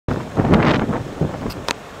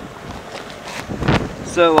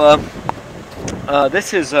So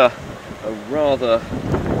this is a rather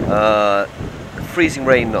freezing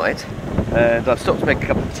rain night, and I've stopped to make a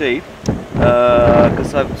cup of tea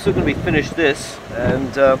because I'm soon going to be finished this, and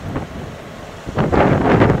it's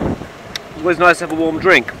always nice to have a warm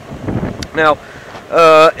drink. Now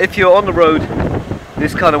if you're on the road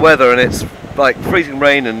this kind of weather and it's like freezing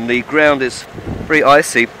rain and the ground is very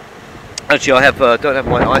icy, actually I don't have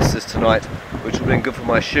my ices tonight, which would have been good for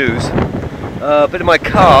my shoes. But in my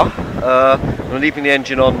car, I'm leaving the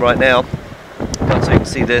engine on right now, so you can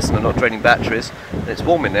see this, and I'm not draining batteries, and it's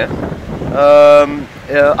warm in there.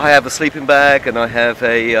 I have a sleeping bag, and I have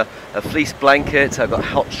a fleece blanket. I've got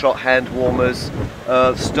hot shot hand warmers,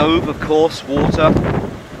 stove of course, water,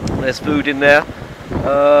 there's food in there,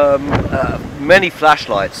 many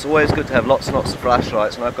flashlights. Always good to have lots and lots of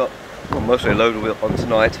flashlights, and I've got mostly loaded on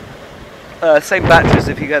tonight. Same batteries.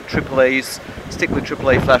 If you get AAA's, stick with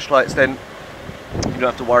AAA flashlights, then you don't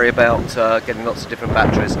have to worry about getting lots of different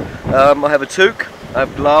batteries. I have a toque, I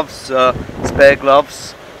have gloves, spare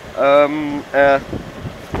gloves,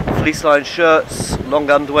 fleece lined shirts, long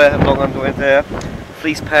underwear, I have long underwear there,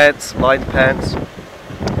 fleece pants, lined pants,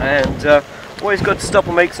 and always good to stop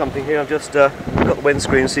and make something here. I've just got the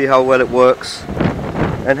windscreen, see how well it works,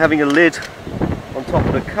 and having a lid on top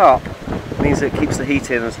of the cup means it keeps the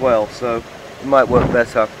heat in as well, so it might work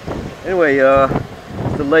better. Anyway,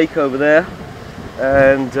 the lake over there,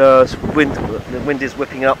 and the wind is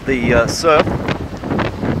whipping up the surf,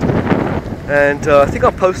 and I think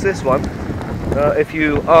I'll post this one. If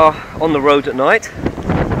you are on the road at night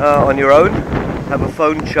on your own, have a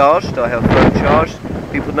phone charged. I have a phone charged,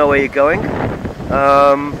 people know where you're going.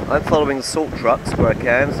 I'm following the salt trucks where I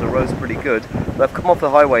can, so the road's pretty good, but I've come off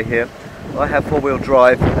the highway here. I have four-wheel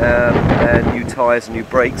drive and new tyres and new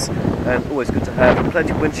brakes, and always good to have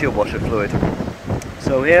plenty of windshield washer fluid.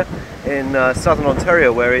 So here in southern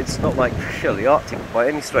Ontario, where it's not like the Arctic by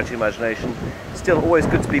any stretch of the imagination, still always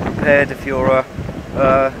good to be prepared if you're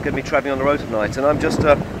going to be travelling on the road at night. And I'm just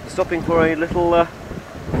stopping for a little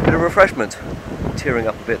bit of refreshment, tearing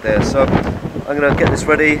up a bit there. So I'm going to get this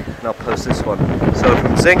ready and I'll post this one. So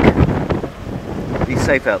from Zinc, be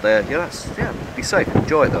safe out there. Yeah, be safe.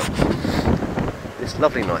 Enjoy it though. This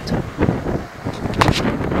lovely night.